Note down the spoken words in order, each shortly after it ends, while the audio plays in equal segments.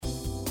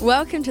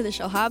Welcome to the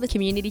Shellharbour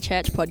Community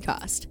Church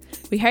podcast.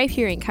 We hope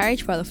you're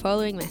encouraged by the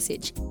following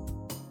message.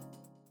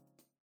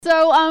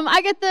 So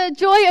I get the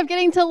joy of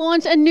getting to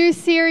launch a new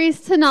series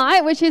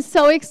tonight, which is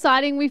so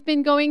exciting. We've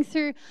been going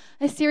through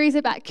a series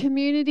about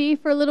community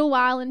for a little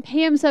while in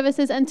PM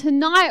services, and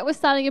tonight we're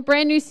starting a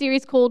brand new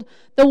series called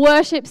the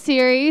Worship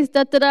Series.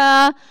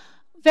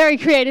 Very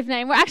creative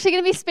name. We're actually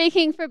going to be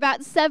speaking for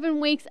about 7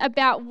 weeks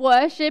about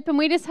worship, and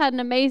we just had an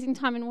amazing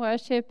time in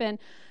worship, and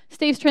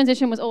Steve's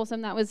transition was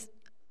awesome.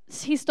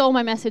 He stole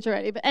my message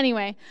already, but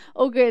anyway,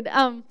 all good.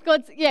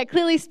 God's,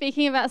 clearly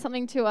speaking about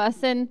something to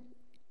us, and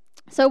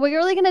so we're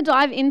really going to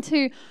dive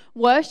into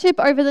worship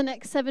over the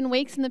next 7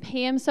 weeks in the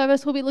PM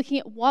service. We'll be looking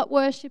at what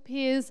worship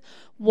is,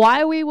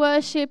 why we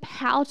worship,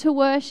 how to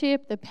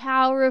worship, the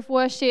power of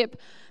worship,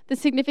 the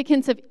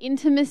significance of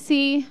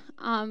intimacy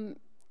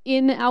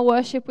in our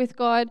worship with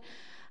God.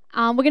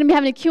 We're going to be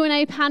having a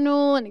Q&A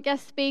panel and a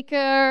guest speaker,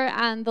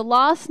 and the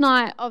last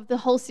night of the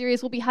whole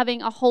series we'll be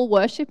having a whole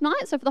worship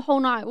night. So for the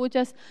whole night we'll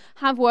just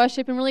have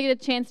worship and really get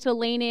a chance to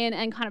lean in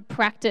and kind of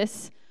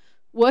practice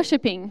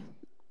worshiping.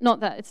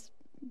 Not that it's,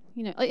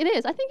 it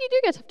is. I think you do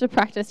get to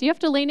practice. You have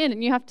to lean in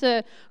and you have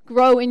to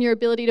grow in your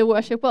ability to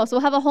worship well. So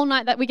we'll have a whole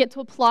night that we get to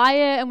apply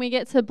it and we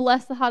get to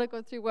bless the heart of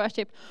God through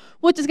worship,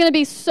 which is going to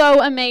be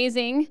so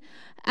amazing.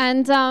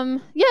 And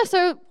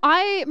so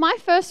my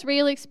first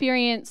real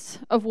experience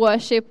of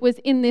worship was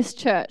in this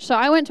church. So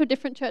I went to a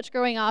different church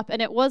growing up,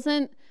 and it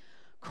wasn't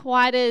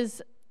quite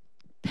as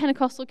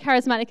Pentecostal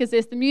charismatic as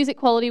this. The music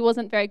quality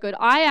wasn't very good.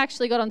 I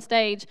actually got on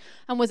stage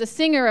and was a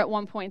singer at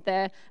one point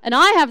there, and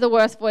I have the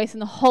worst voice in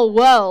the whole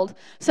world.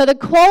 So the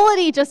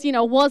quality just,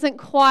 wasn't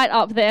quite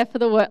up there for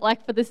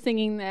the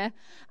singing there.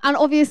 And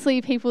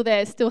obviously people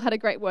there still had a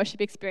great worship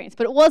experience,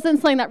 but it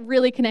wasn't something that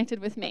really connected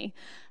with me.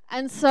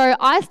 And so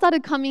I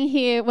started coming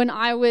here when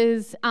I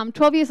was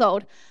 12 years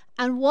old,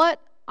 and what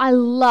I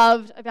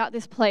loved about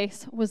this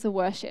place was the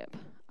worship.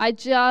 I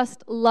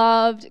just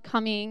loved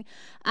coming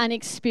and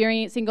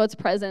experiencing God's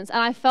presence. And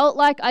I felt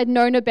like I'd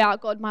known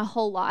about God my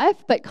whole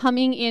life, but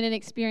coming in and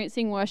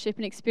experiencing worship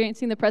and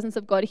experiencing the presence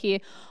of God here,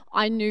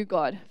 I knew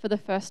God for the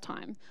first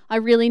time. I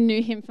really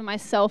knew Him for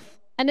myself.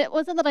 And it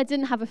wasn't that I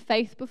didn't have a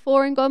faith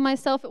before in God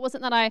myself. It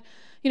wasn't that I,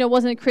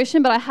 wasn't a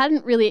Christian, but I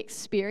hadn't really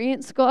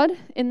experienced God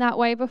in that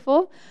way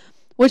before,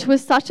 which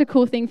was such a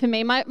cool thing for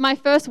me. My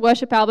first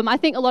worship album, I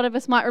think a lot of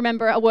us might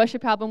remember a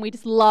worship album we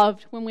just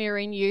loved when we were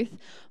in youth.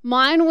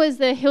 Mine was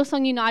the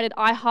Hillsong United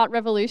I Heart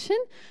Revolution.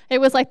 It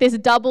was like this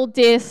double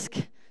disc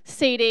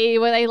CD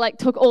where they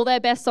took all their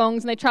best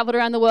songs and they traveled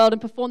around the world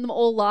and performed them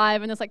all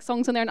live, and there's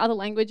songs on there in other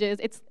languages.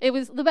 It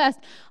was the best.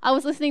 I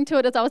was listening to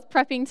it as I was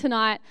prepping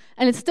tonight,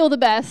 and it's still the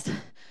best.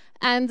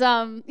 And so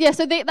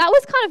that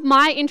was kind of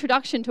my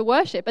introduction to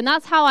worship, and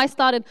that's how I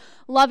started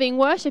loving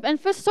worship. And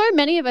for so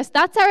many of us,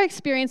 that's our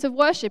experience of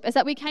worship, is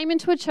that we came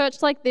into a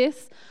church like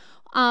this,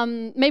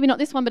 maybe not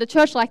this one, but a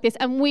church like this,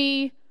 and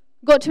we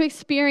got to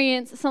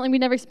experience something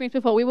we'd never experienced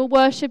before. We were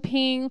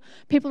worshiping,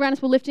 people around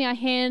us were lifting our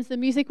hands, the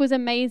music was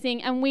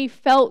amazing, and we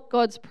felt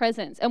God's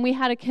presence, and we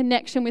had a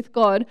connection with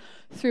God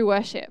through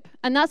worship.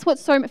 And that's what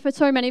for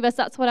so many of us,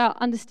 that's what our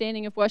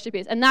understanding of worship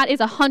is. And that is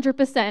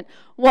 100%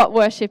 what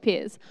worship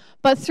is.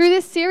 But through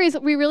this series,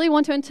 we really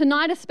want to, and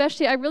tonight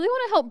especially, I really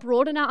want to help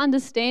broaden our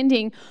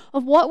understanding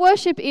of what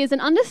worship is and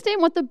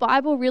understand what the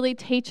Bible really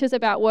teaches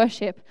about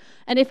worship.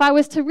 And if I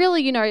was to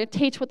really,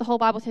 teach what the whole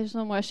Bible teaches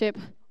on worship,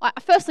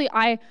 firstly,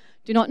 I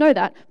do not know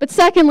that. But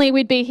secondly,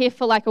 we'd be here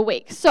for a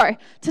week. So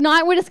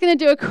tonight we're just going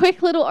to do a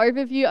quick little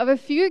overview of a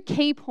few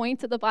key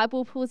points that the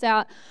Bible pulls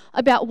out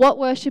about what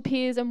worship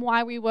is and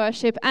why we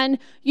worship. And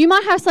you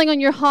might have something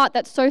on your heart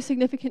that's so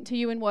significant to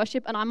you in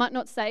worship, and I might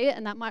not say it,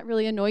 and that might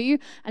really annoy you,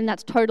 and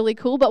that's totally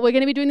cool. But we're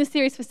going to be doing this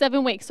series for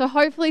 7 weeks. So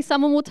hopefully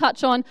someone will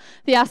touch on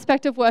the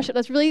aspect of worship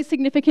that's really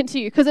significant to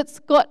you, because it's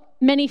got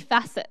many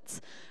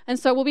facets. And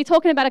so we'll be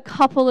talking about a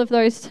couple of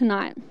those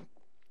tonight.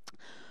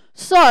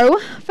 So,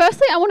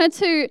 firstly, I wanted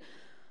to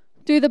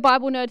do the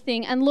Bible nerd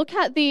thing and look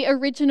at the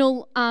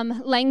original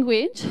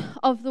language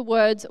of the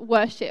words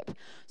worship.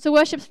 So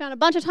worship's found a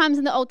bunch of times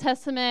in the Old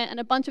Testament and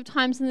a bunch of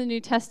times in the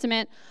New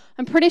Testament.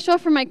 I'm pretty sure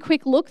from my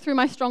quick look through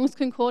my Strong's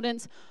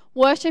Concordance,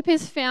 worship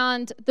is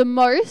found the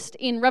most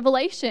in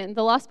Revelation.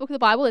 The last book of the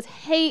Bible. There's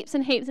heaps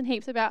and heaps and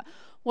heaps about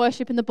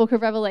worship in the book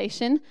of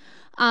Revelation.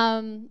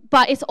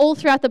 But it's all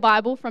throughout the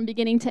Bible, from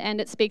beginning to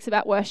end, it speaks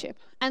about worship.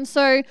 And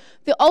so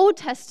the Old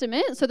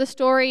Testament, so the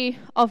story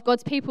of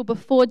God's people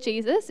before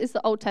Jesus, is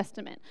the Old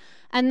Testament.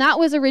 And that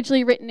was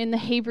originally written in the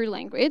Hebrew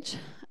language.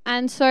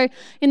 And so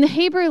in the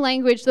Hebrew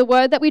language, the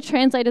word that we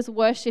translate as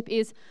worship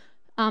is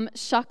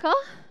shaka,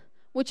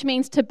 which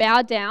means to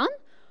bow down,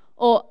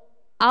 or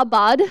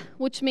abad,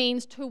 which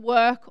means to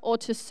work or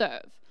to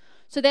serve.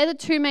 So they're the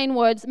two main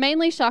words,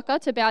 mainly shaka,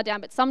 to bow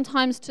down, but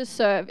sometimes to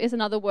serve is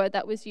another word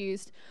that was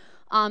used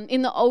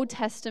in the Old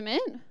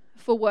Testament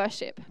for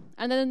worship.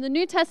 And then in the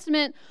New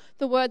Testament,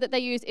 the word that they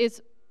use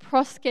is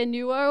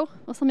proskenuo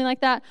or something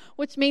like that,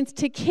 which means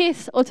to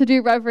kiss or to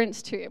do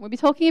reverence to. We'll be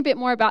talking a bit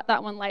more about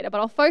that one later, but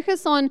I'll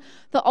focus on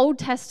the Old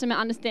Testament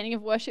understanding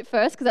of worship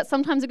first, because that's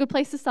sometimes a good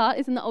place to start,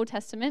 is in the Old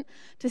Testament,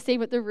 to see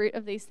what the root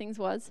of these things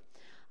was.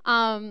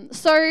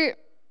 So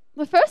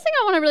the first thing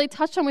I want to really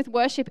touch on with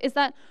worship is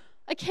that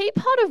a key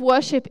part of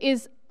worship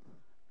is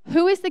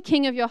who is the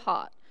king of your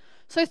heart.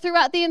 So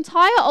throughout the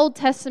entire Old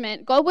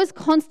Testament, God was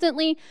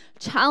constantly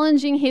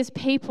challenging his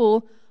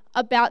people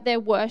about their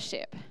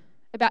worship,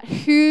 about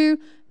who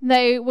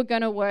they were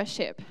going to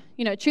worship.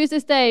 Choose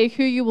this day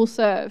who you will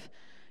serve.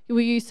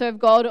 Will you serve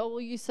God or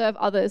will you serve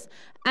others?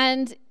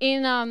 And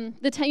in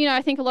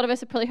I think a lot of us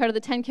have probably heard of the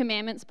Ten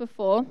Commandments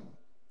before.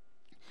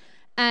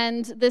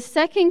 And the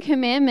second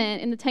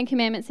commandment in the Ten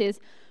Commandments is,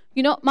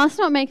 must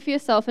not make for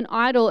yourself an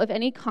idol of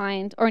any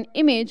kind or an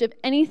image of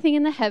anything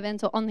in the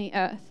heavens or on the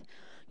earth.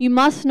 You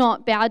must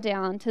not bow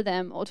down to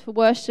them or to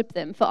worship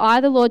them, for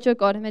I, the Lord your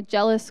God, am a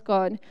jealous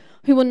God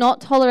who will not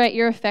tolerate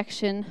your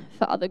affection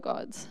for other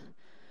gods.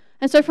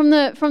 And so from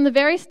the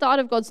very start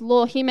of God's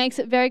law, he makes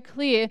it very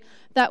clear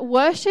that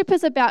worship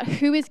is about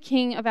who is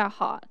king of our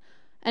heart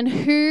and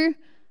who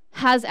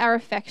has our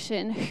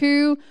affection,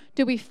 who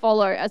do we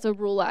follow as a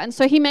ruler. And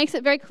so he makes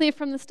it very clear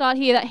from the start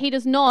here that he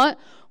does not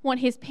want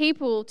his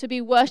people to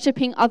be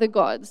worshipping other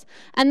gods.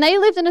 And they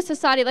lived in a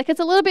society, it's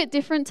a little bit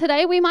different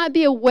today. We might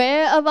be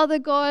aware of other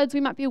gods,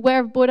 we might be aware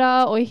of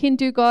Buddha or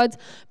Hindu gods,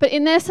 but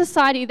in their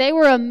society, they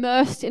were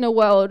immersed in a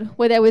world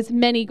where there was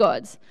many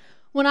gods.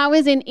 When I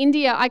was in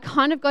India, I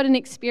kind of got an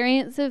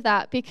experience of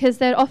that, because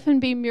there'd often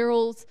be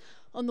murals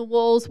on the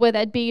walls where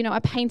there'd be,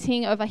 a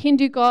painting of a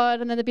Hindu god,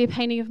 and then there'd be a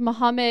painting of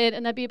Muhammad,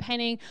 and there'd be a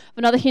painting of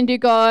another Hindu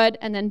god,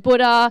 and then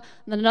Buddha,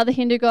 and then another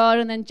Hindu god,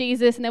 and then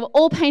Jesus, and they were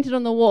all painted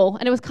on the wall.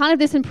 And it was kind of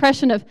this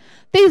impression of,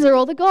 these are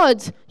all the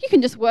gods. You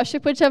can just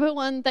worship whichever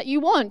one that you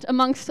want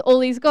amongst all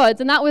these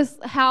gods. And that was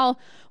how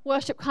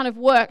worship kind of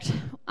worked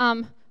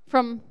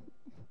from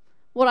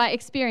what I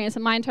experienced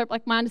and my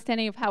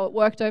understanding of how it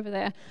worked over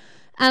there.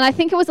 And I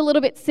think it was a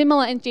little bit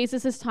similar in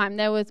Jesus' time.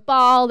 There was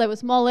Baal, there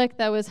was Moloch,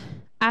 there was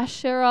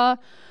Asherah.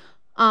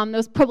 There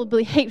was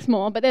probably heaps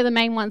more, but they're the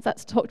main ones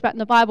that's talked about in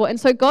the Bible. And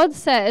so God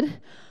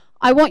said,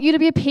 I want you to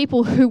be a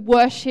people who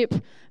worship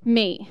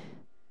me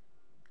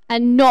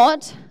and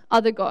not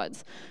other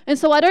gods. And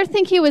so I don't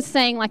think he was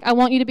saying, I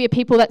want you to be a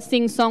people that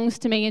sing songs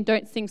to me and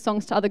don't sing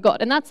songs to other gods.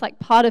 And that's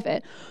part of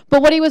it.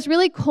 But what he was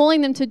really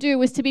calling them to do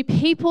was to be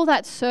people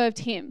that served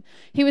him.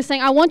 He was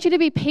saying, I want you to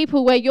be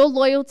people where your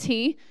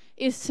loyalty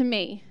is to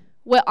me,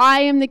 where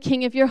I am the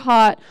king of your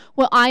heart,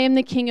 where I am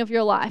the king of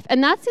your life.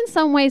 And that's in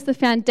some ways the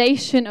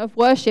foundation of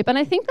worship. And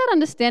I think that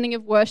understanding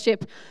of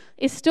worship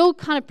is still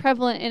kind of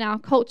prevalent in our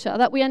culture,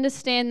 that we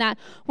understand that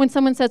when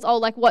someone says,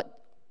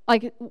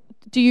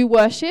 do you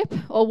worship,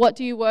 or what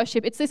do you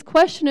worship? It's this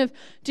question of,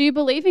 do you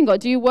believe in God?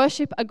 Do you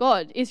worship a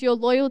God? Is your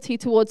loyalty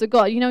towards a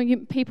God?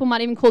 People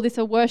might even call this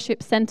a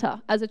worship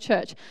center as a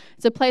church.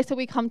 It's a place where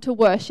we come to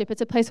worship.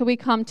 It's a place where we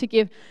come to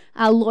give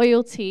our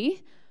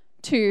loyalty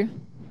to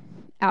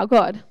our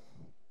God.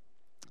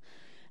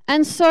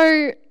 And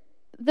so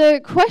the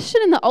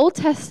question in the Old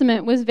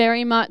Testament was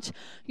very much,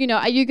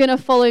 are you going to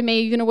follow me?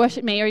 Are you going to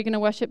worship me? Or are you going to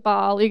worship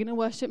Baal? Are you going to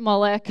worship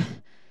Moloch?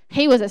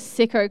 He was a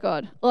sicko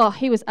god. Oh,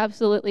 he was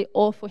absolutely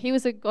awful. He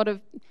was a god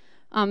of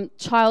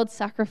child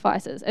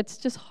sacrifices. It's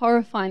just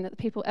horrifying that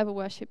people ever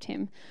worshipped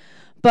him.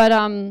 But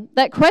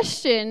that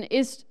question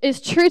is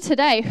true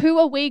today. Who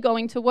are we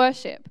going to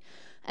worship?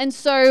 And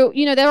so,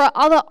 there are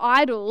other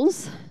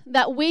idols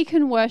that we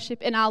can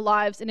worship in our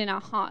lives and in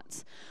our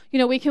hearts.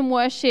 We can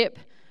worship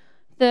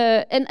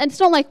and it's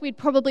not like we'd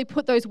probably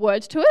put those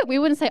words to it. We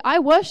wouldn't say, I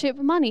worship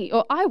money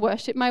or I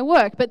worship my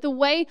work. But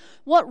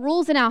what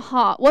rules in our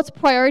heart, what's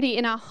priority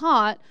in our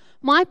heart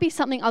might be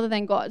something other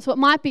than God. So it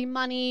might be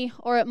money,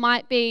 or it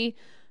might be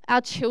our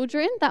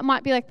children. That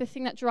might be the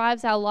thing that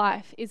drives our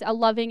life, is our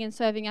loving and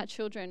serving our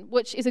children,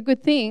 which is a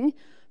good thing,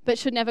 but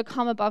should never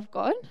come above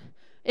God.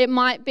 It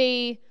might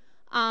be,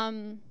 did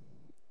I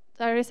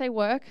already say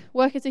work?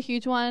 Work is a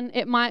huge one.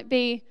 It might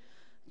be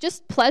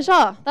just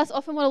pleasure. That's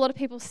often what a lot of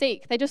people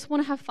seek. They just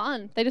want to have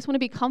fun. They just want to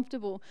be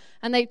comfortable.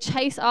 And they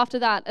chase after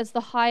that as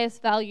the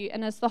highest value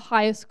and as the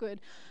highest good.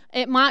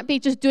 It might be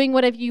just doing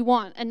whatever you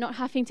want and not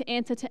having to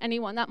answer to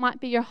anyone. That might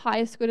be your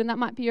highest good, and that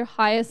might be your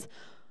highest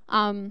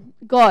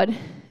God,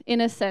 in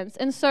a sense.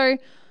 And so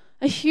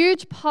a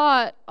huge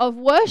part of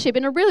worship,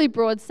 in a really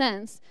broad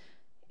sense,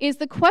 is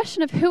the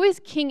question of who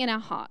is king in our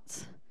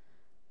hearts.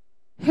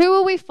 Who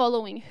are we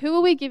following? Who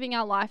are we giving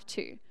our life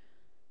to?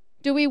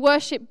 Do we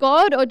worship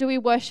God or do we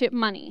worship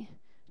money?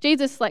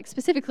 Jesus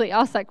specifically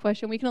asked that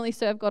question. We can only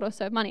serve God or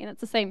serve money, and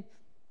it's the same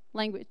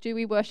language. Do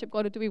we worship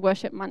God or do we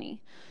worship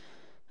money?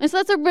 And so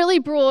that's a really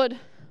broad,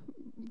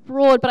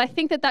 but I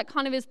think that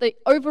kind of is the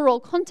overall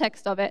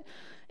context of it,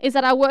 is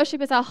that our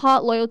worship is our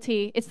heart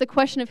loyalty. It's the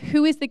question of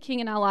who is the king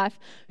in our life,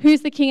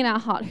 who's the king in our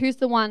heart, who's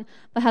the one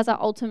that has our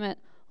ultimate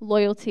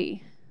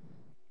loyalty.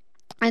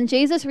 And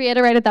Jesus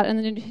reiterated that in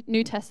the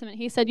New Testament.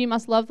 He said, you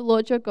must love the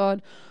Lord your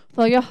God with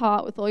all your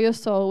heart, with all your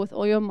soul, with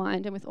all your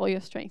mind, and with all your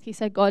strength. He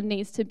said God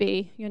needs to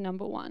be your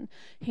number one.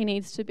 He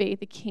needs to be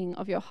the king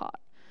of your heart.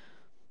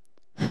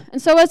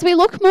 And so as we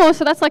look more,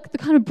 so that's like the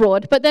kind of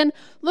broad, but then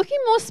looking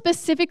more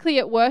specifically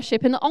at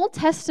worship, in the Old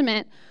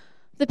Testament,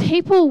 the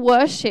people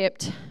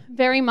worshipped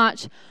very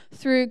much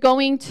through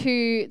going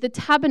to the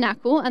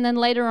tabernacle, and then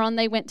later on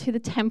they went to the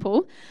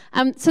temple.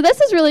 So this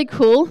is really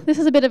cool. This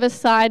is a bit of a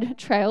side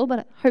trail,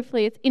 but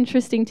hopefully it's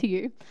interesting to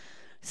you.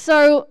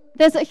 So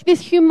there's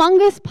this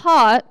humongous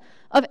part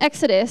of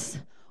Exodus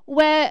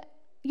where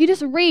you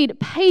just read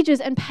pages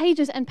and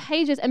pages and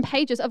pages and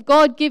pages of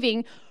God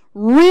giving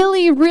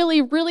really,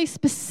 really, really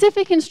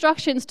specific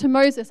instructions to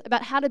Moses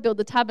about how to build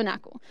the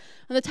tabernacle.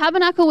 And the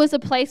tabernacle was a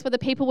place where the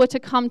people were to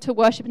come to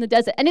worship in the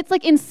desert. And it's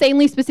like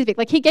insanely specific.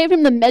 Like he gave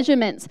him the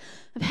measurements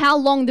of how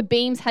long the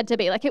beams had to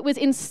be. Like it was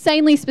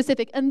insanely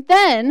specific. And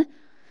then,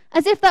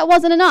 as if that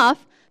wasn't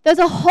enough, there's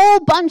a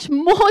whole bunch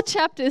more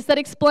chapters that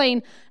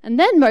explain, and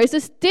then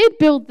Moses did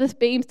build the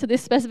beams to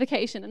this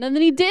specification, and then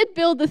he did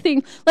build the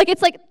thing. Like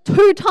it's like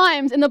 2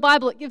 times in the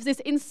Bible it gives this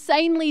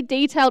insanely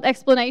detailed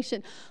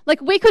explanation. Like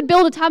we could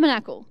build a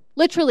tabernacle,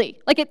 literally.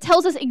 Like it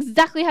tells us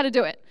exactly how to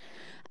do it.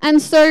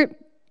 And so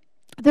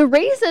the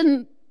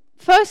reason,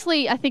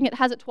 firstly, I think it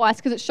has it twice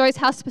because it shows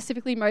how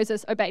specifically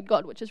Moses obeyed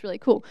God, which is really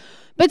cool.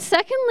 But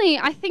secondly,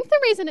 I think the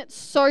reason it's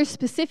so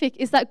specific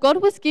is that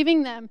God was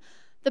giving them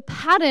the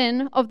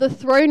pattern of the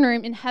throne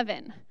room in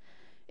heaven.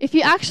 If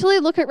you actually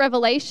look at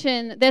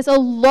Revelation, there's a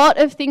lot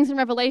of things in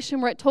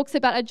Revelation where it talks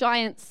about a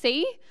giant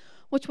sea,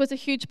 which was a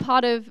huge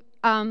part of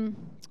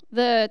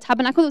the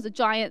tabernacle. There was a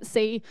giant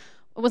sea.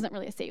 It wasn't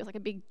really a sea. It was like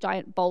a big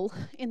giant bowl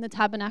in the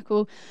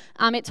tabernacle.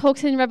 It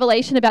talks in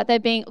Revelation about there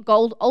being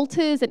gold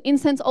altars and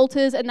incense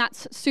altars, and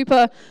that's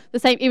super the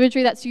same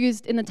imagery that's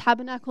used in the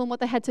tabernacle and what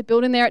they had to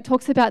build in there. It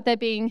talks about there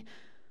being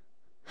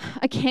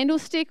a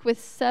candlestick with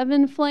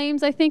 7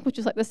 flames, I think, which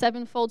is like the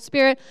 7-fold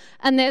spirit,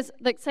 and there's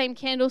the same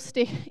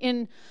candlestick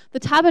in the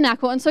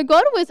tabernacle. And so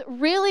God was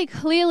really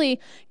clearly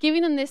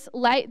giving them this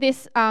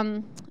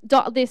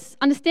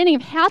understanding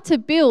of how to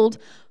build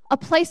a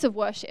place of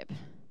worship.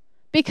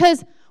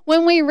 Because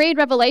when we read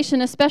Revelation,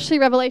 especially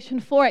Revelation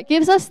 4, it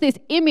gives us this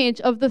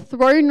image of the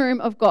throne room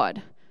of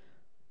God,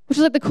 which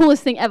is like the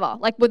coolest thing ever,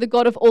 like where the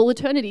God of all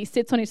eternity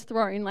sits on his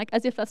throne, like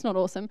as if that's not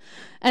awesome.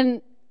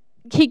 And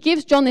he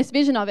gives John this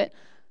vision of it.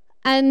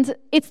 And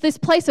it's this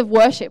place of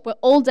worship where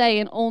all day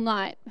and all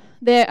night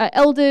there are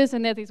elders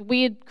and there are these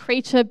weird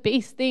creature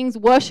beast things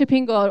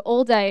worshiping God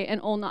all day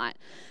and all night.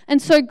 And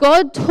so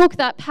God took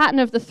that pattern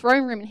of the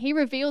throne room and he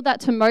revealed that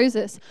to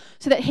Moses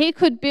so that he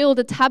could build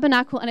a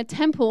tabernacle and a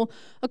temple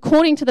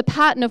according to the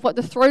pattern of what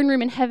the throne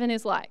room in heaven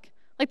is like.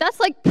 Like that's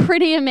like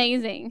pretty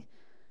amazing.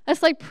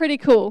 That's like pretty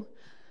cool.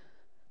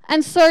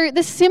 And so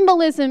the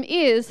symbolism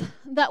is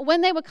that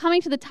when they were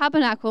coming to the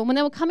tabernacle, when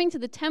they were coming to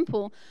the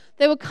temple,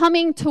 they were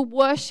coming to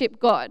worship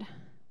God.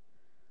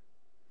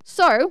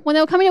 So when they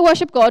were coming to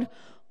worship God,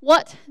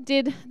 what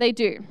did they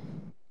do?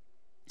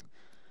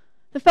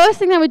 The first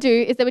thing they would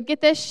do is they would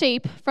get their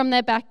sheep from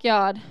their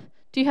backyard.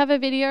 Do you have a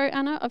video,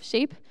 Anna, of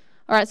sheep?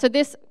 All right, so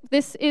this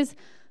is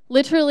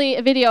literally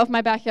a video of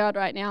my backyard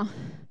right now.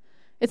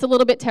 It's a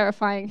little bit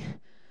terrifying.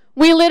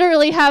 We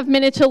literally have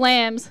miniature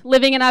lambs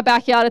living in our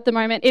backyard at the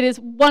moment. It is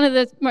one of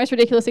the most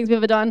ridiculous things we've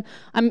ever done.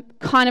 I'm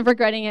kind of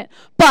regretting it.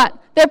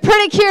 But they're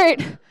pretty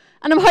cute,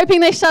 and I'm hoping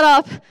they shut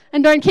up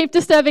and don't keep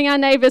disturbing our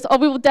neighbors, or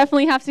we will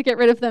definitely have to get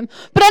rid of them.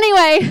 But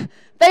anyway,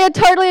 they are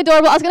totally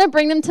adorable. I was going to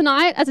bring them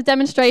tonight as a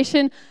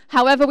demonstration.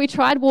 However, we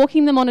tried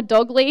walking them on a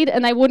dog lead,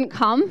 and they wouldn't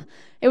come.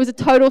 It was a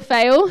total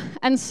fail,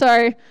 and so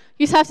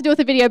you just have to do with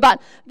the video.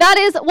 But that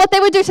is what they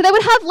would do. So they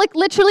would have, like,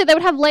 literally, they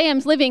would have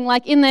lambs living,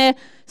 like, in their...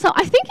 So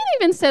I think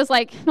it even says,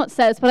 like, not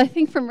says, but I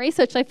think from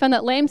research they found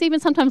that lambs even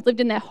sometimes lived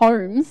in their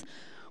homes,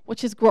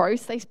 which is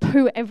gross. They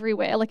poo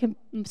everywhere, like,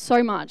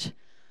 so much.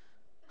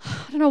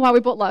 I don't know why we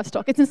bought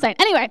livestock. It's insane.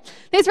 Anyway,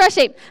 these are our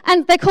sheep,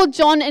 and they're called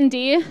John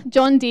Deere,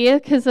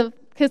 because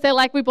they're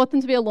like, we bought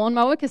them to be a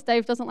lawnmower because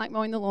Dave doesn't like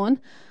mowing the lawn.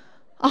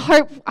 I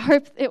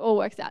hope it all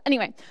works out.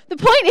 Anyway, the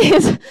point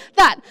is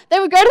that they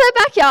would go to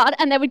their backyard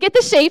and they would get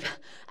the sheep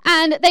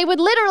and they would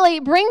literally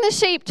bring the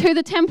sheep to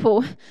the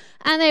temple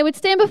and they would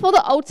stand before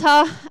the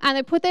altar and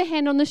they put their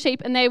hand on the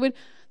sheep and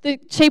the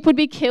sheep would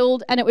be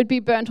killed and it would be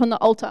burnt on the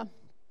altar,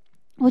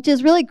 which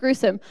is really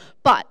gruesome.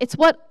 But it's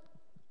what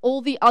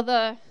all the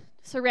other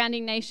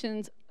surrounding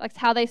nations, like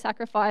how they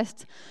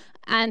sacrificed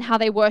and how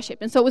they worship.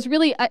 And so it was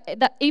really,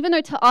 that even though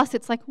to us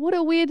it's like, what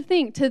a weird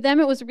thing, to them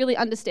it was really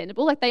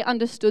understandable. Like they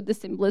understood the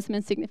symbolism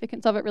and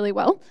significance of it really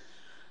well.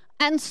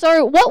 And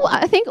so what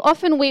I think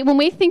often when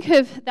we think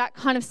of that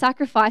kind of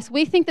sacrifice,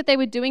 we think that they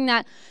were doing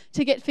that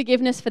to get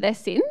forgiveness for their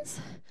sins.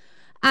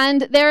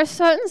 And there are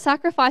certain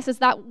sacrifices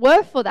that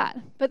were for that.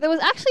 But there was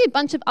actually a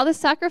bunch of other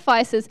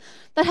sacrifices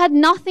that had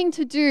nothing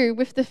to do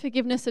with the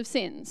forgiveness of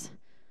sins.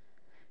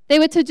 They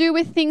were to do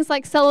with things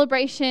like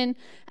celebration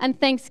and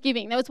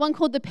thanksgiving. There was one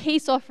called the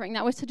peace offering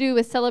that was to do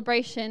with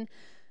celebration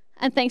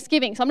and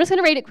thanksgiving. So I'm just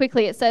going to read it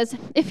quickly. It says,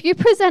 if you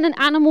present an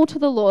animal to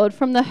the Lord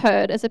from the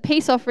herd as a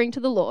peace offering to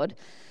the Lord,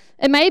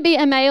 it may be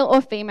a male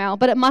or female,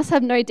 but it must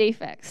have no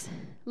defects.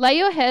 Lay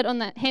your hand on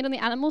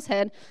the animal's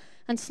head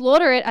and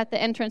slaughter it at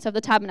the entrance of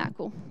the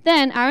tabernacle.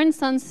 Then Aaron's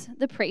sons,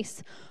 the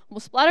priests, will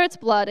splatter its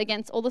blood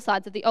against all the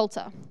sides of the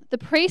altar. The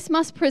priest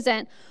must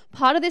present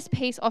part of this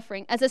peace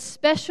offering as a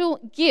special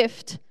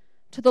gift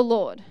to the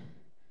Lord.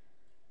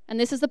 And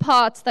this is the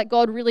parts that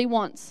God really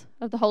wants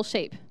of the whole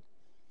sheep.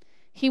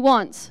 He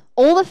wants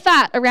all the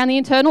fat around the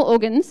internal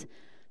organs,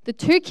 the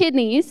 2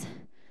 kidneys,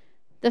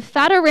 the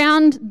fat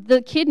around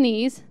the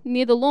kidneys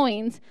near the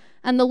loins,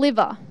 and the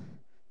liver.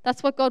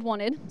 That's what God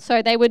wanted.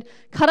 So they would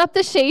cut up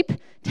the sheep,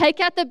 take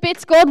out the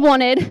bits God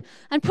wanted,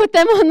 and put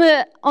them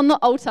on the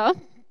altar.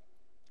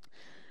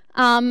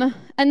 And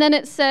then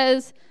it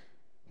says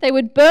they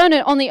would burn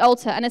it on the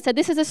altar. And it said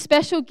this is a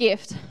special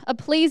gift, a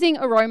pleasing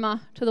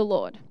aroma to the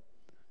Lord.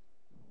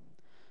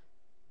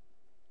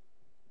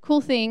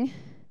 Cool thing.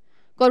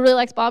 God really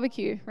likes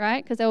barbecue,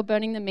 right? Because they were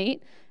burning the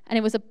meat, and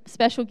it was a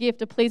special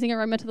gift, a pleasing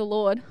aroma to the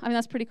Lord. I mean,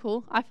 that's pretty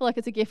cool. I feel like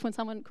it's a gift when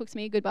someone cooks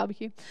me a good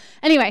barbecue.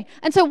 Anyway,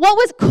 and so what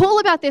was cool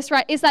about this,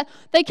 right, is that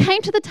they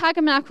came to the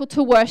tabernacle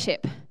to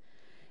worship.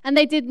 And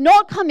they did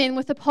not come in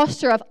with the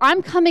posture of,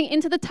 I'm coming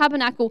into the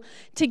tabernacle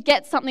to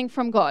get something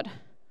from God.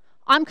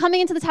 I'm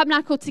coming into the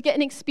tabernacle to get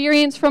an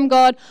experience from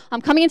God.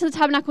 I'm coming into the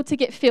tabernacle to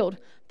get filled.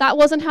 That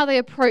wasn't how they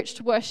approached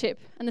worship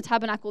in the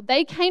tabernacle.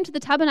 They came to the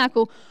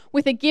tabernacle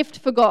with a gift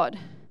for God.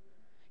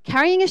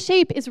 Carrying a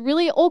sheep is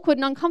really awkward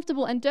and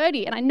uncomfortable and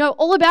dirty, and I know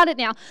all about it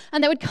now.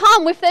 And they would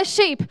come with their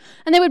sheep,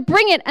 and they would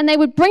bring it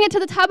to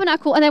the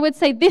tabernacle, and they would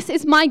say, this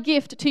is my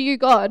gift to you,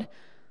 God.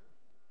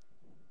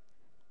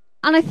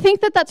 And I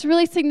think that that's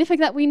really significant,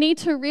 that we need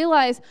to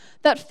realize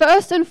that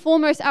first and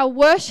foremost, our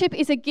worship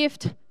is a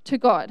gift to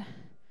God.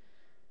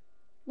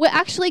 We're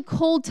actually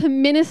called to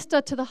minister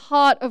to the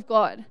heart of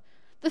God.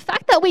 The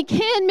fact that we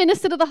can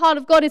minister to the heart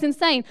of God is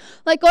insane.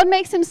 Like, God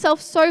makes himself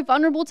so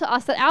vulnerable to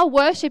us that our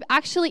worship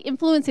actually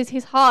influences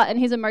his heart and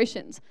his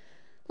emotions.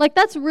 Like,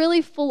 that's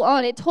really full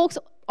on. It talks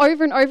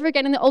over and over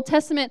again in the Old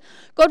Testament.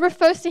 God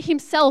refers to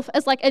himself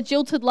as like a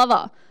jilted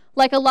lover,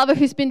 like a lover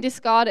who's been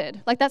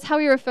discarded. Like, that's how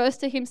he refers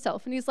to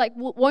himself. And he's like,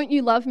 won't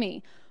you love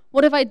me?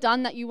 What have I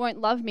done that you won't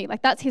love me?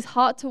 Like, that's his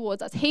heart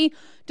towards us. He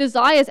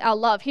desires our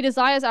love. He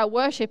desires our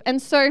worship. And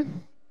so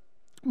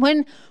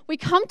when we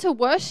come to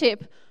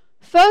worship,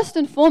 first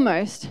and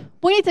foremost,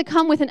 we need to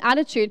come with an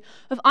attitude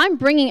of, I'm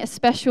bringing a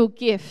special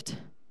gift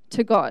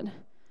to God.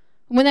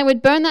 When they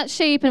would burn that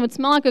sheep and it would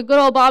smell like a good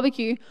old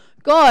barbecue,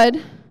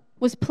 God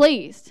was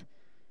pleased.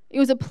 It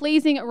was a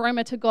pleasing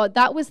aroma to God.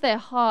 That was their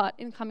heart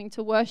in coming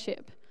to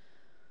worship.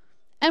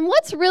 And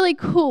what's really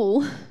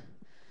cool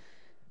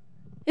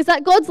is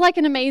that God's like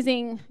an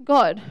amazing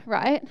God,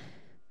 right?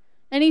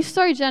 And he's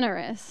so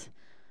generous.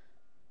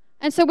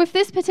 And so with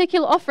this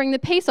particular offering, the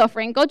peace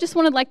offering, God just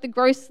wanted like the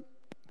gross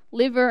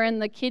liver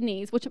and the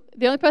kidneys, which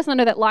the only person I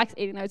know that likes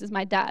eating those is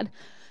my dad.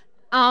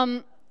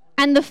 And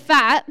the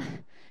fat,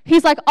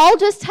 he's like, I'll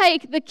just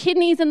take the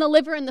kidneys and the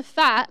liver and the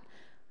fat,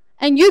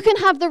 and you can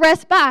have the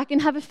rest back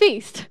and have a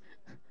feast.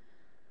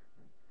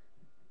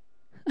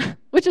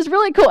 Which is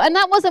really cool. And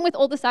that wasn't with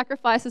all the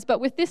sacrifices, but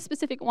with this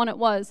specific one it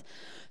was.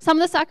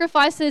 Some of the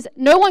sacrifices,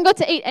 no one got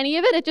to eat any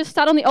of it. It just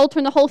sat on the altar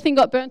and the whole thing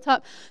got burnt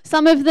up.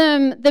 Some of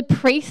them, the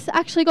priests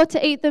actually got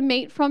to eat the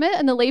meat from it,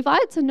 and the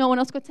Levites, and no one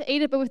else got to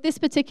eat it. But with this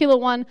particular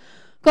one,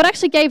 God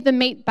actually gave the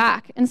meat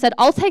back and said,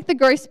 I'll take the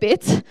gross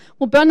bits,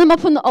 we'll burn them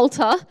up on the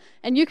altar,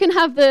 and you can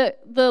have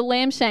the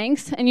lamb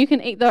shanks and you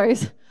can eat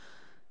those.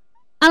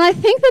 And I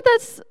think that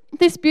that's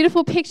this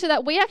beautiful picture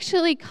that we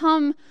actually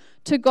come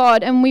to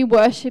God and we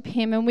worship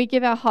him and we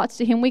give our hearts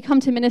to him. We come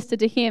to minister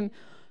to him.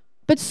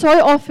 But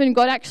so often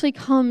God actually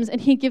comes and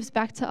he gives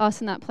back to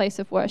us in that place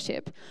of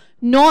worship.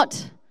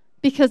 Not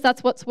because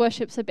that's what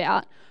worship's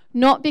about.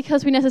 Not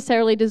because we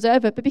necessarily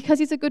deserve it, but because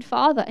he's a good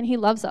father and he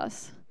loves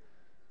us.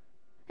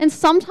 And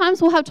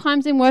sometimes we'll have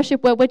times in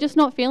worship where we're just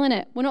not feeling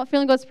it. We're not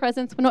feeling God's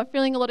presence. We're not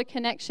feeling a lot of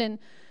connection.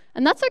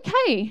 And that's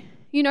okay,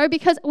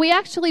 because we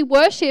actually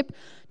worship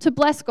to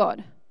bless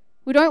God.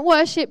 We don't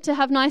worship to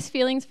have nice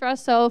feelings for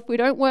ourselves. We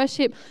don't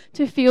worship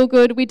to feel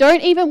good. We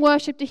don't even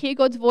worship to hear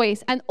God's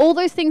voice. And all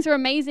those things are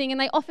amazing and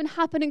they often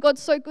happen and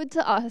God's so good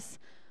to us.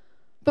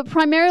 But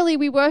primarily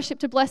we worship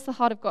to bless the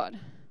heart of God.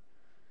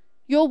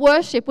 Your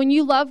worship, when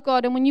you love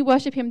God and when you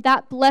worship him,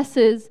 that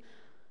blesses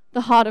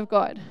the heart of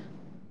God.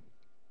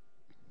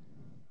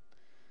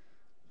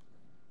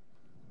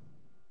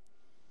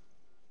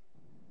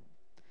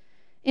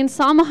 In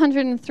Psalm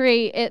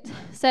 103, it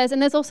says,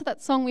 and there's also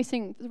that song we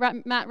sing,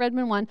 Matt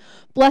Redman one,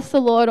 bless the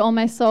Lord, O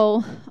my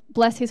soul,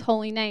 bless his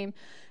holy name.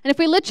 And if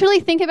we literally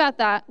think about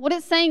that, what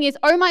it's saying is,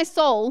 oh my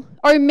soul,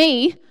 oh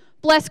me,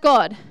 bless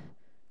God.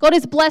 God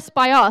is blessed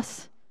by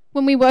us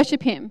when we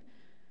worship him.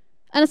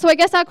 And so I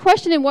guess our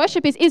question in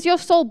worship is your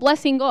soul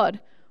blessing God?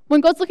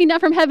 When God's looking down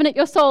from heaven at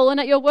your soul and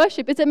at your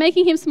worship, is it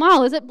making him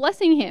smile? Is it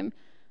blessing him?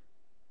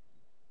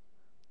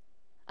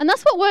 And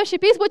that's what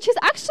worship is, which is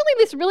actually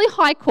this really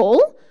high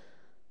call.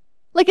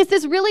 Like, it's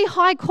this really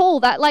high call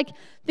that, like,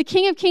 the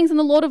King of Kings and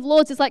the Lord of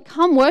Lords is like,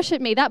 come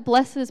worship me. That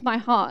blesses my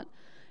heart.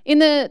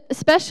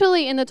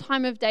 Especially in the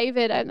time of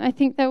David, and I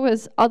think there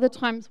was other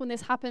times when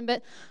this happened,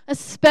 but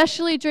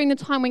especially during the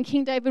time when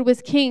King David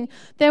was king,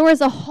 there was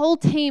a whole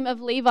team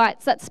of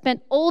Levites that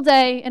spent all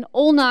day and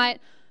all night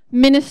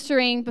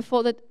ministering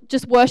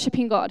just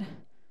worshiping God.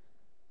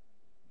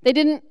 They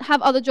didn't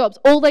have other jobs.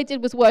 All they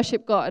did was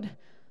worship God.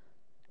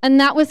 And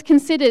that was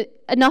considered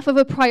enough of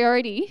a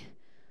priority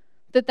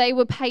that they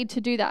were paid to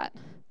do that.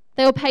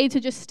 They were paid to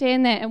just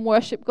stand there and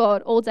worship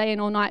God all day and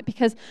all night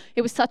because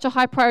it was such a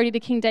high priority to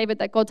King David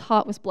that God's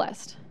heart was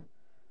blessed.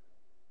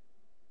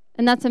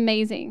 And that's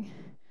amazing.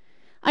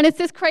 And it's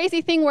this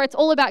crazy thing where it's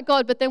all about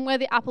God, but then we're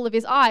the apple of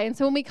his eye. And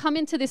so when we come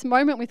into this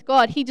moment with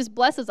God, he just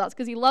blesses us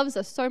because he loves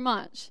us so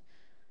much.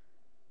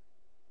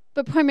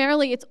 But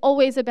primarily, it's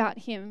always about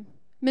him,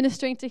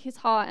 ministering to his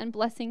heart and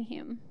blessing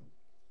him.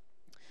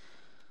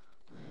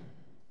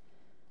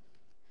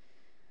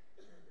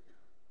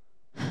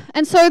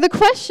 And so the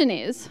question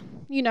is,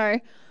 we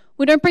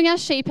don't bring our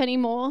sheep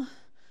anymore.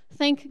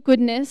 Thank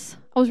goodness.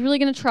 I was really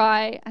going to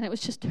try, and it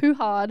was just too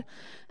hard.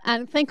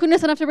 And thank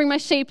goodness I don't have to bring my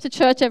sheep to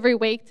church every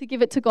week to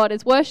give it to God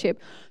as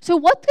worship. So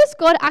what does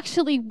God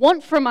actually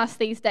want from us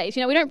these days?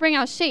 We don't bring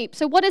our sheep.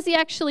 So what does he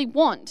actually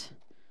want?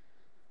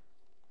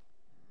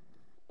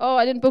 Oh,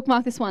 I didn't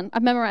bookmark this one.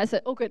 I've memorized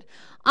it. Oh, good.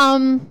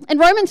 In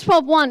Romans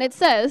 12:1, it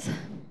says,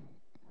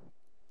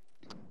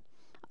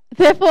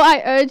 "Therefore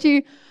I urge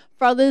you,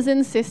 brothers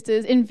and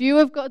sisters, in view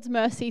of God's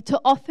mercy, to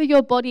offer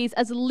your bodies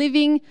as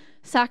living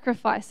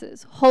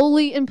sacrifices,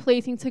 holy and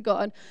pleasing to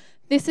God.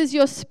 This is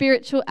your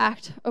spiritual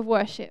act of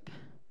worship."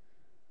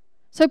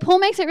 So Paul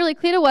makes it really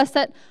clear to us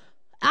that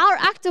our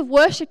act of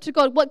worship to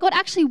God, what God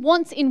actually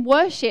wants in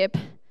worship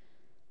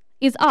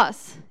is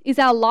us, is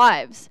our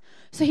lives.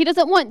 So he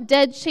doesn't want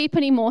dead sheep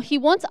anymore. He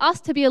wants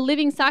us to be a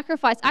living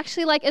sacrifice,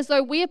 actually like as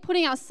though we are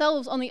putting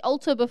ourselves on the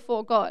altar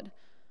before God.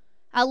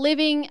 Our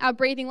living, our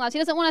breathing lives. He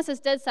doesn't want us as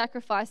dead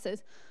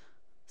sacrifices.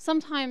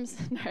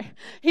 Sometimes, no.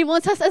 He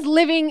wants us as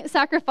living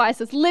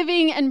sacrifices,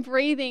 living and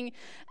breathing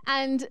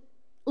and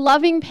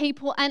loving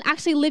people and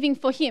actually living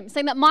for him,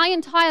 saying that my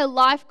entire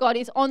life, God,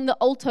 is on the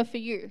altar for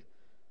you.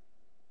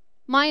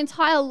 My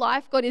entire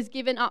life, God, is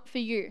given up for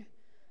you.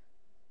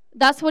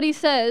 That's what he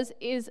says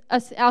is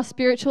our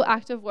spiritual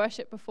act of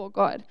worship before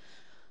God.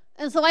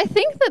 And so I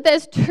think that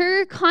there's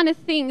two kind of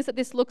things that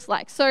this looks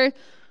like. So,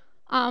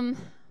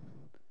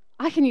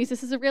 I can use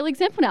this as a real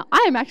example now.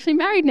 I am actually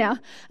married now.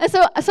 And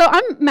so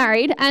I'm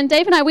married, and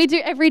Dave and I, we do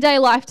everyday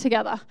life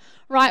together,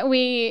 right?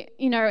 We,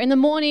 in the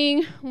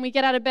morning, when we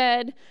get out of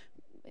bed,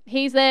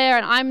 he's there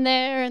and I'm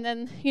there, and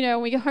then,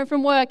 when we get home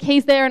from work,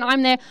 he's there and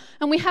I'm there,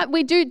 and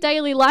we do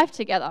daily life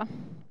together.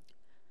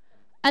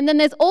 And then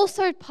there's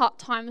also part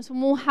times when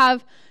we'll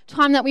have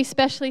time that we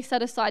specially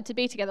set aside to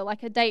be together,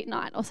 like a date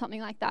night or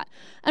something like that.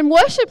 And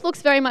worship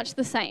looks very much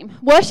the same.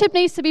 Worship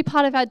needs to be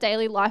part of our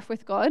daily life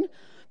with God,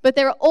 but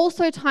there are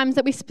also times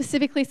that we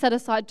specifically set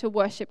aside to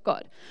worship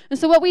God. And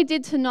so what we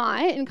did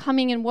tonight in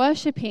coming and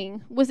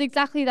worshiping was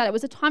exactly that. It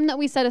was a time that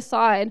we set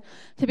aside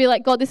to be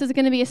like, God, this is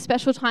going to be a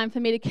special time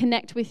for me to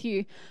connect with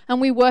you. And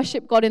we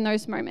worship God in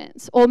those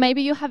moments. Or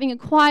maybe you're having a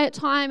quiet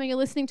time and you're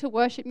listening to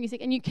worship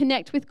music and you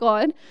connect with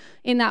God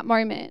in that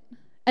moment.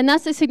 And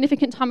that's a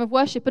significant time of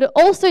worship. But it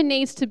also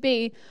needs to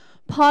be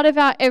part of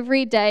our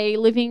everyday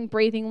living,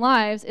 breathing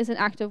lives is an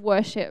act of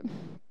worship.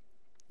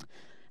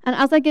 And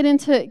as I get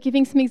into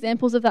giving some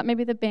examples of that,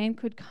 maybe the band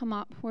could come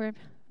up. We're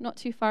not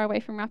too far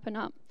away from wrapping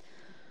up.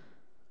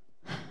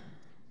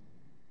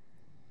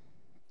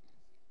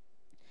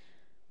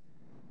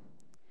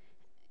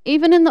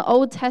 Even in the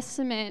Old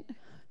Testament,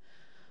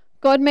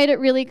 God made it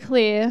really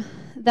clear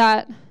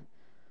that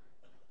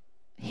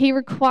he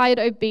required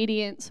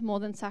obedience more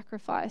than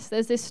sacrifice.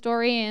 There's this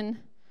story in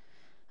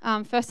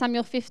 1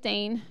 Samuel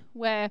 15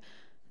 where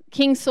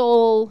King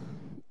Saul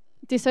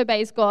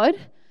disobeys God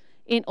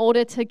in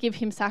order to give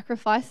him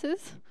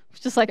sacrifices, which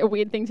is just like a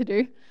weird thing to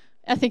do.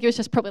 I think it was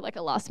just probably like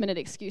a last-minute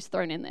excuse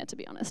thrown in there, to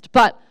be honest.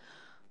 But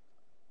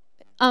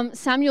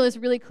Samuel is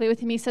really clear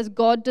with him. He says,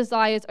 God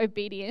desires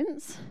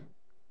obedience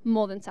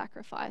more than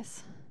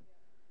sacrifice.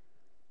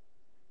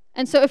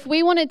 And so if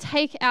we want to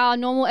take our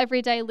normal,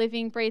 everyday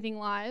living, breathing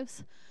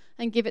lives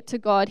and give it to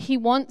God, he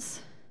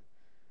wants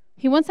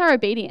our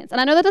obedience. And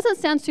I know that doesn't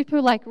sound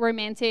super like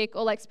romantic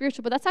or like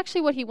spiritual, but that's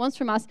actually what he wants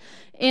from us.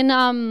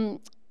 In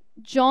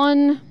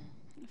John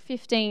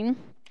 15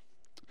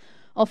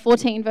 or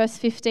 14 verse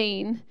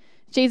 15,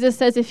 Jesus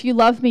says, if you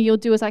love me, you'll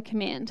do as I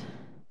command.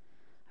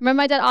 I remember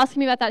my dad asking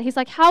me about that. He's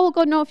like, how will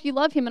God know if you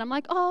love him? And I'm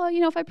like,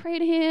 if I pray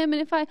to him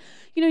and if I,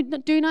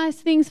 do nice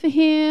things for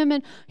him.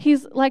 And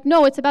he's like,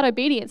 no, it's about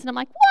obedience. And I'm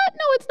like, what?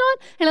 No, it's not.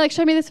 And he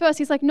showed me this verse.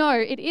 He's like, no,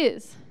 it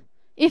is.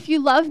 if you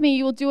love me,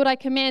 you will do what I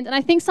command. And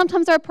I think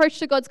sometimes our approach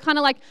to God's kind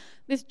of like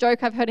this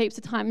joke I've heard heaps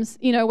of times,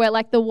 where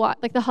like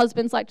the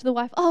husband's like to the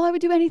wife, oh, I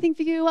would do anything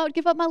for you. I would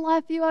give up my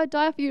life for you. I would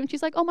die for you. And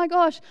she's like, oh my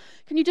gosh,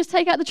 can you just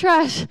take out the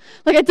trash?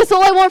 Like, that's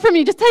all I want from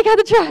you. Just take out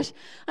the trash.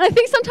 And I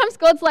think sometimes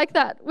God's like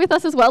that with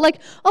us as well. Like,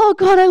 oh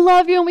God, I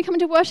love you. And we come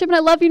into worship and I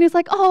love you. And he's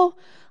like, oh,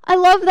 I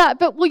love that,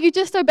 but will you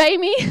just obey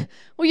me?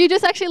 Will you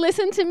just actually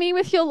listen to me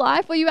with your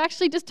life? Will you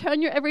actually just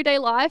turn your everyday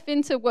life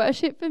into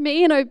worship for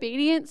me and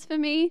obedience for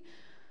me?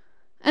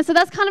 And so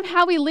that's kind of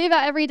how we live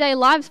our everyday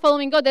lives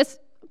following God. There's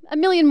a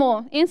million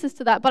more answers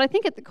to that, but I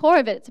think at the core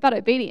of it, it's about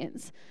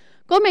obedience.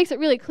 God makes it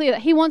really clear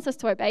that he wants us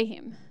to obey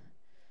him.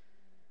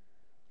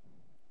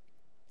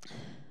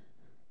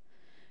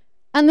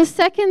 And the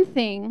second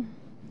thing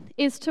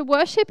is to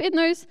worship in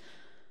those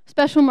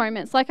special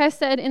moments. Like I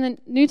said, in the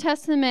New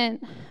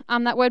Testament,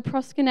 that word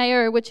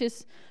proskuneo, which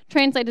is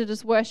translated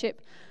as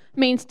worship,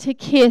 means to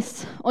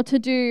kiss or to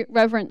do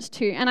reverence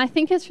to. And I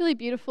think it's really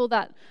beautiful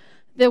that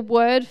the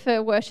word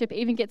for worship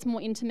even gets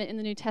more intimate in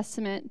the New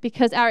Testament,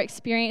 because our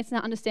experience and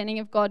our understanding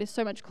of God is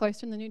so much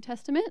closer in the New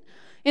Testament.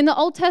 In the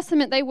Old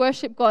Testament, they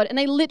worshiped God, and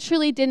they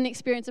literally didn't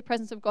experience the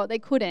presence of God. They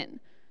couldn't.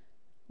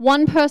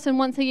 One person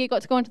once a year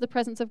got to go into the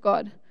presence of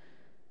God.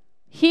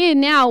 Here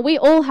now, we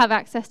all have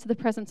access to the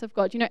presence of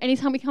God.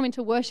 Anytime we come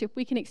into worship,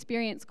 we can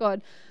experience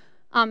God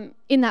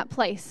in that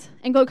place.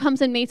 And God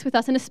comes and meets with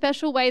us in a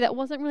special way that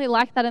wasn't really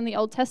like that in the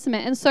Old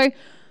Testament. And so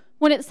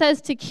when it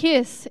says to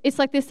kiss, it's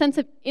like this sense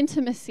of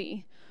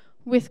intimacy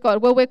with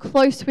God, where we're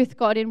close with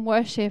God in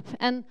worship.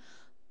 And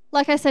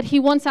like I said, he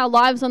wants our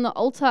lives on the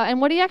altar.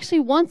 And what he actually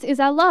wants is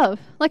our love.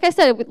 Like I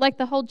said, like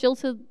the whole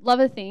jilted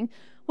lover thing,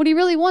 what he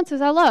really wants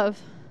is our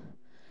love.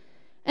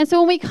 And so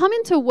when we come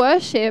into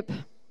worship,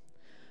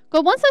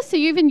 God wants us to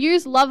even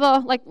use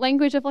lover, like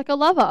language of like a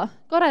lover.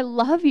 God, I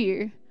love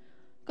you.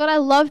 God, I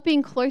love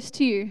being close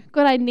to you.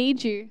 God, I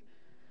need you.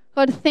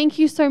 God, thank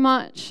you so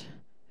much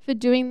for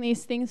doing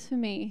these things for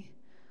me.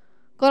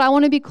 God, I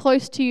want to be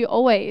close to you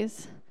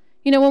always.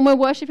 When we're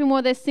worshiping,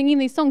 while they're singing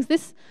these songs,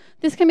 this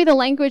can be the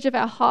language of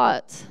our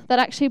hearts that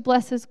actually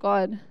blesses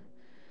God.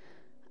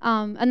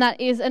 And that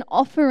is an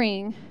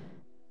offering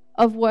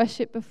of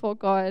worship before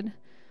God.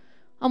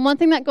 And one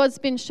thing that God's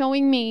been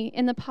showing me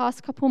in the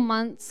past couple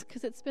months,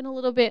 because it's been a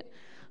little bit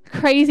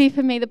crazy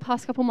for me the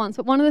past couple months,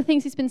 but one of the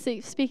things he's been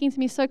speaking to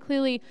me so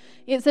clearly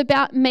is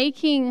about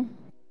being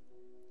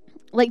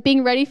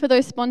ready for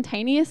those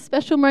spontaneous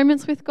special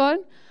moments with God,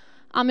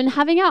 and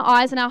having our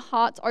eyes and our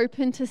hearts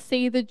open to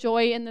see the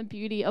joy and the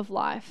beauty of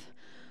life.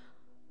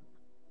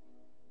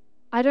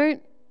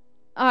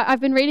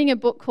 I've been reading a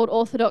book called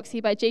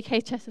Orthodoxy by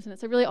G.K. Chesterton.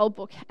 It's a really old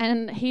book,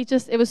 and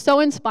it was so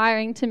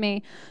inspiring to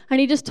me.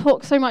 And he just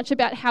talks so much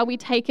about how we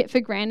take it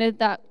for granted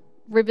that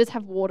rivers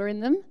have water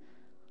in them.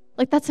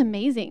 Like, that's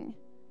amazing.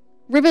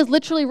 Rivers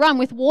literally run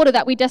with water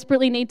that we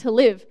desperately need to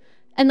live.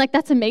 And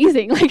that's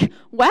amazing.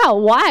 Wow,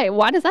 why?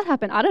 Why does that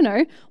happen? I don't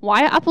know.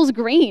 Why are apples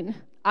green?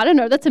 I don't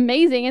know. That's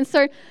amazing. And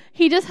so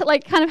he just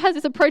kind of has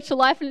this approach to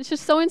life, and it's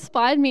just so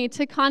inspired me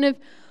to kind of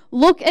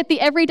look at the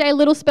everyday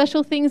little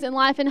special things in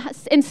life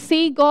and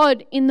see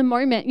God in the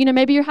moment.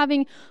 Maybe you're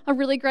having a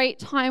really great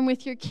time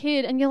with your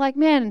kid and you're like,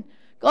 man,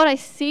 God, I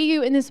see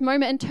you in this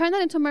moment, and turn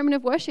that into a moment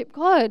of worship.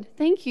 God,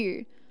 thank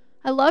you.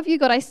 I love you,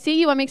 God. I see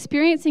you. I'm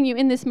experiencing you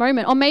in this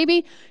moment. Or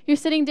maybe you're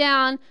sitting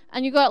down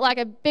and you got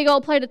a big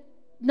old plate of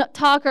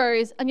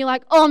tacos and you're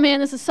like, oh man,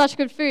 this is such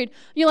good food.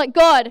 And you're like,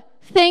 God,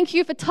 thank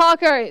you for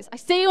tacos. I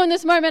see you in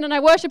this moment and I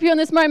worship you in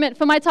this moment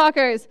for my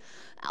tacos.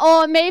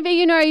 Or maybe,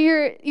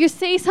 you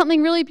see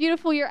something really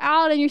beautiful, you're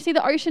out and you see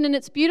the ocean and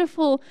it's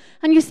beautiful,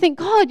 and you think,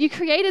 God, you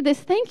created this,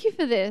 thank you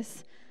for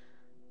this.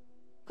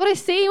 God, I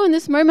see you in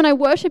this moment, I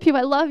worship you,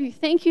 I love you,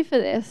 thank you for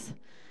this.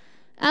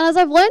 And as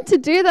I've learned to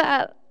do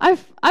that,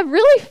 I've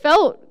really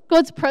felt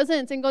God's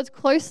presence and God's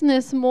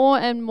closeness more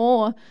and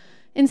more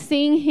in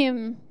seeing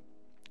him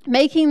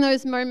making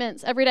those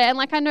moments every day. And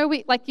I know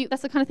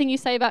that's the kind of thing you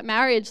say about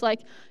marriage,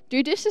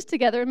 do dishes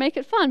together and make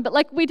it fun.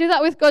 But we do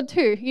that with God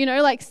too,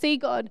 see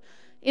God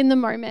in the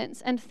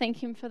moments and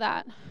thank him for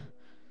that.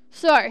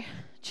 So,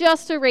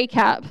 just to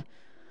recap,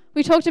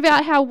 we talked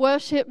about how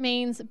worship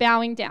means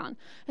bowing down.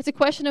 It's a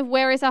question of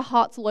where is our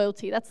heart's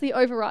loyalty. That's the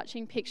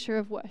overarching picture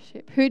of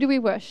worship. Who do we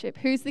worship?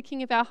 Who's the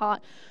king of our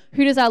heart?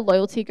 Who does our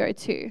loyalty go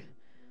to?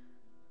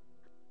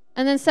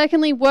 And then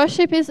secondly,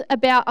 worship is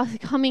about us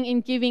coming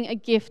and giving a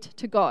gift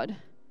to God.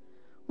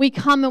 We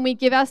come and we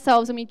give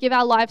ourselves and we give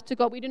our lives to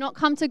God. We do not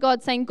come to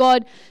God saying,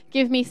 God,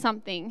 give me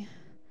something.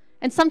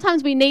 And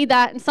sometimes we need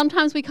that, and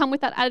sometimes we come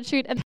with that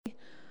attitude.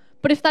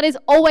 But if that is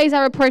always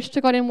our approach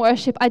to God in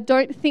worship, I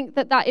don't think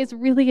that is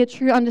really a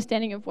true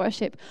understanding of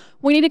worship.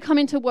 We need to come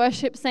into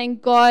worship saying,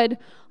 God,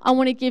 I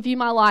want to give you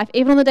my life.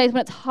 Even on the days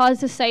when it's hard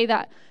to say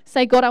that,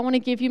 say, God, I want to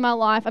give you my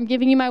life. I'm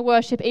giving you my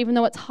worship, even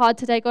though it's hard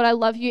today. God, I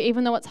love you,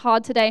 even though it's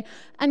hard today.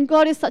 And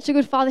God is such a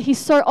good Father. He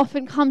so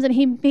often comes and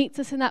he meets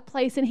us in that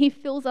place, and he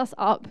fills us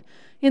up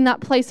in that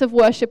place of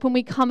worship when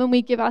we come and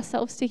we give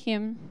ourselves to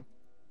him.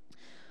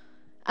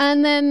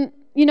 And then,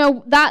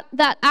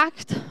 that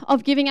act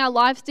of giving our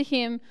lives to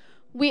him,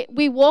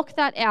 We walk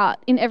that out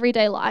in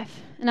everyday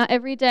life, in our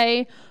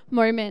everyday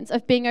moments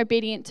of being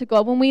obedient to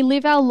God. When we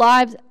live our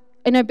lives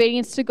in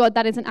obedience to God,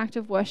 that is an act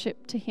of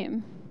worship to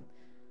Him.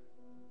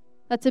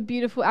 That's a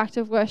beautiful act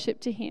of worship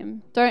to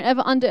Him. Don't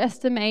ever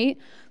underestimate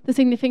the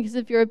significance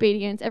of your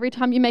obedience. Every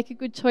time you make a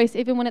good choice,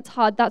 even when it's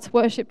hard, that's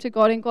worship to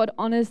God, and God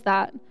honors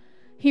that.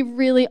 He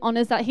really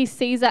honors that. He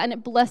sees that, and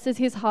it blesses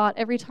His heart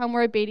every time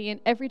we're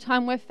obedient, every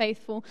time we're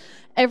faithful,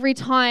 every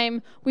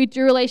time we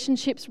do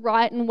relationships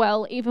right and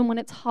well, even when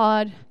it's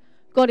hard.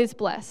 God is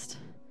blessed.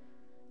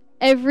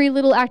 Every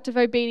little act of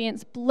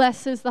obedience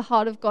blesses the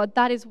heart of God.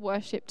 That is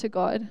worship to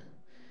God.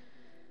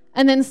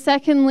 And then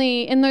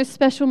secondly, in those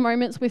special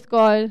moments with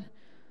God,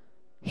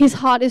 His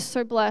heart is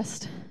so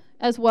blessed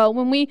as well.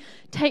 When we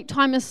take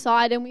time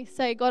aside and we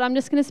say, God, I'm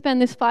just going to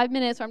spend this 5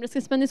 minutes, or I'm just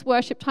going to spend this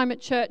worship time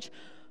at church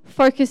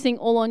focusing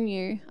all on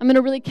you. I'm going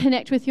to really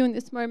connect with you in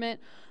this moment.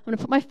 I'm going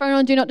to put my phone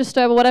on Do Not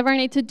Disturb, or whatever I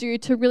need to do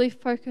to really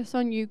focus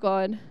on you,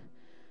 God,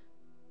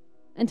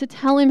 and to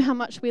tell Him how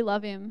much we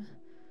love Him.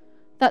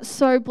 That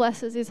so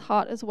blesses His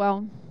heart as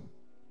well.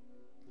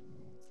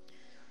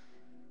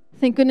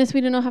 Thank goodness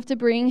we do not have to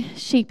bring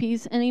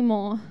sheepies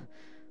anymore.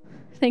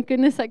 Thank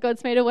goodness that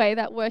God's made a way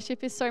that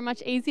worship is so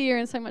much easier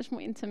and so much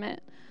more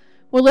intimate.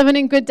 We're living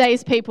in good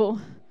days, people.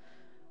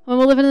 When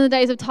we're living in the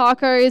days of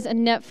tacos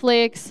and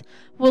Netflix,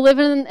 we're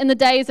living in the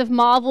days of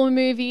Marvel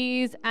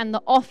movies and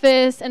The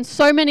Office and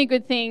so many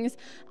good things,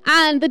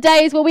 and the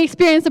days where we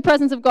experience the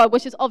presence of God,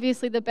 which is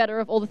obviously the better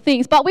of all the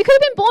things. But we could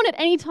have been born at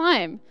any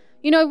time.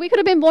 You know, we could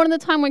have been born in the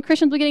time when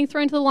Christians were getting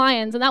thrown to the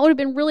lions, and that would have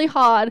been really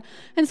hard.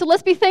 And so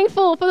let's be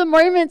thankful for the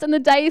moments and the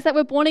days that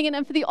we're born in,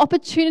 and for the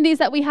opportunities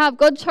that we have.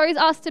 God chose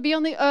us to be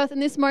on the earth in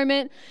this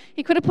moment.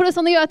 He could have put us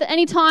on the earth at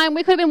any time.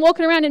 We could have been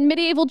walking around in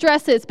medieval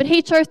dresses, but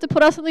He chose to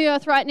put us on the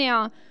earth right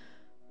now.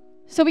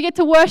 So we get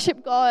to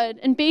worship God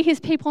and be His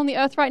people on the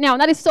earth right now,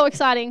 and that is so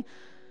exciting.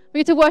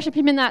 We get to worship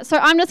Him in that. So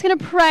I'm just going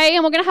to pray,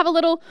 and we're going to have a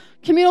little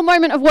communal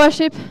moment of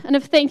worship and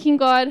of thanking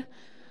God,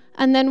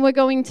 and then we're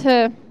going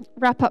to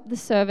wrap up the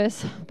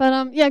service.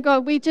 But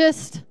God, we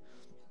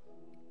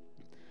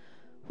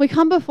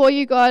come before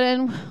you, God,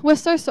 and we're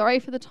so sorry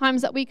for the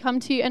times that we come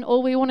to you and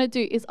all we want to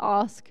do is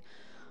ask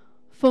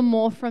for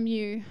more from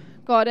you,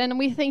 God. And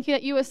we thank you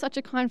that you are such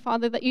a kind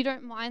Father, that you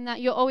don't mind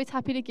that. You're always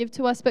happy to give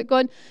to us. But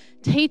God,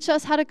 teach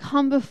us how to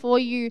come before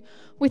you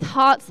with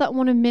hearts that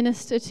want to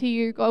minister to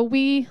you, God.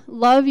 We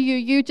love you.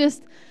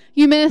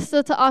 You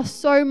minister to us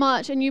so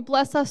much, and you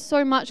bless us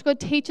so much. God,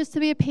 teach us to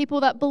be a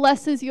people that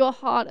blesses your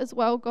heart as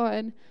well,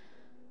 God.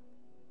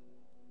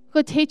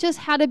 God, teach us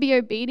how to be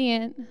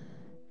obedient.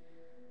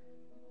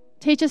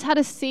 Teach us how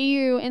to see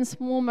you in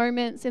small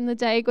moments in the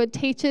day. God,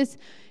 teach us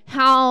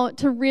how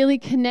to really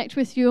connect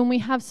with you when we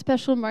have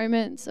special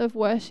moments of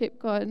worship,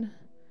 God.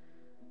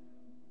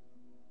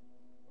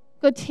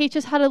 God, teach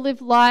us how to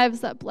live lives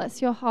that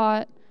bless your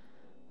heart.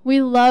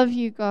 We love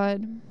you,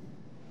 God.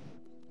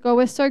 God,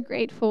 we're so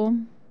grateful.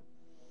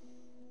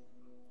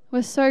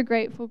 We're so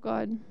grateful,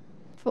 God,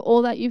 for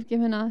all that you've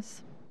given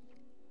us.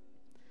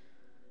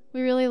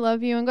 We really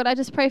love you. And God, I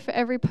just pray for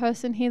every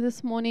person here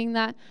this morning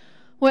that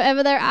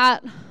wherever they're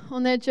at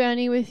on their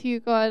journey with you,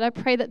 God, I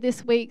pray that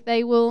this week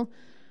they will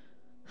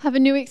have a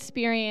new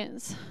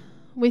experience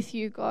with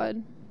you,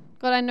 God.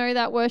 God, I know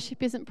that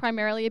worship isn't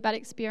primarily about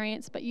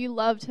experience, but you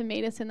love to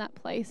meet us in that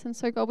place. And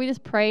so, God, we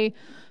just pray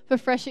for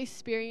fresh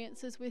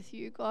experiences with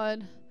you,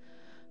 God.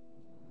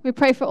 We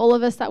pray for all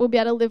of us that will be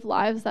able to live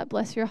lives that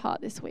bless your heart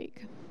this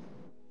week.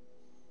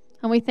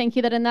 And we thank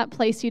you that in that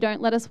place you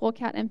don't let us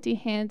walk out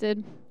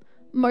empty-handed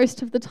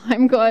most of the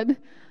time, God.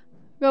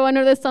 God, I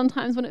know there's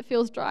sometimes when it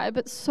feels dry,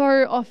 but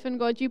so often,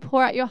 God, you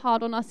pour out your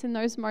heart on us in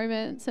those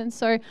moments. And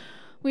so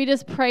we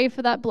just pray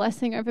for that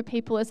blessing over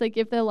people as they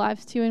give their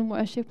lives to you in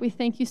worship. We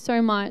thank you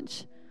so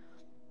much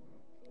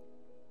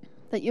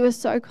that you are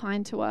so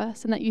kind to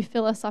us and that you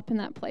fill us up in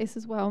that place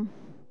as well.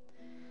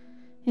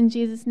 In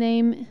Jesus'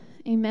 name,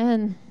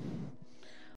 amen.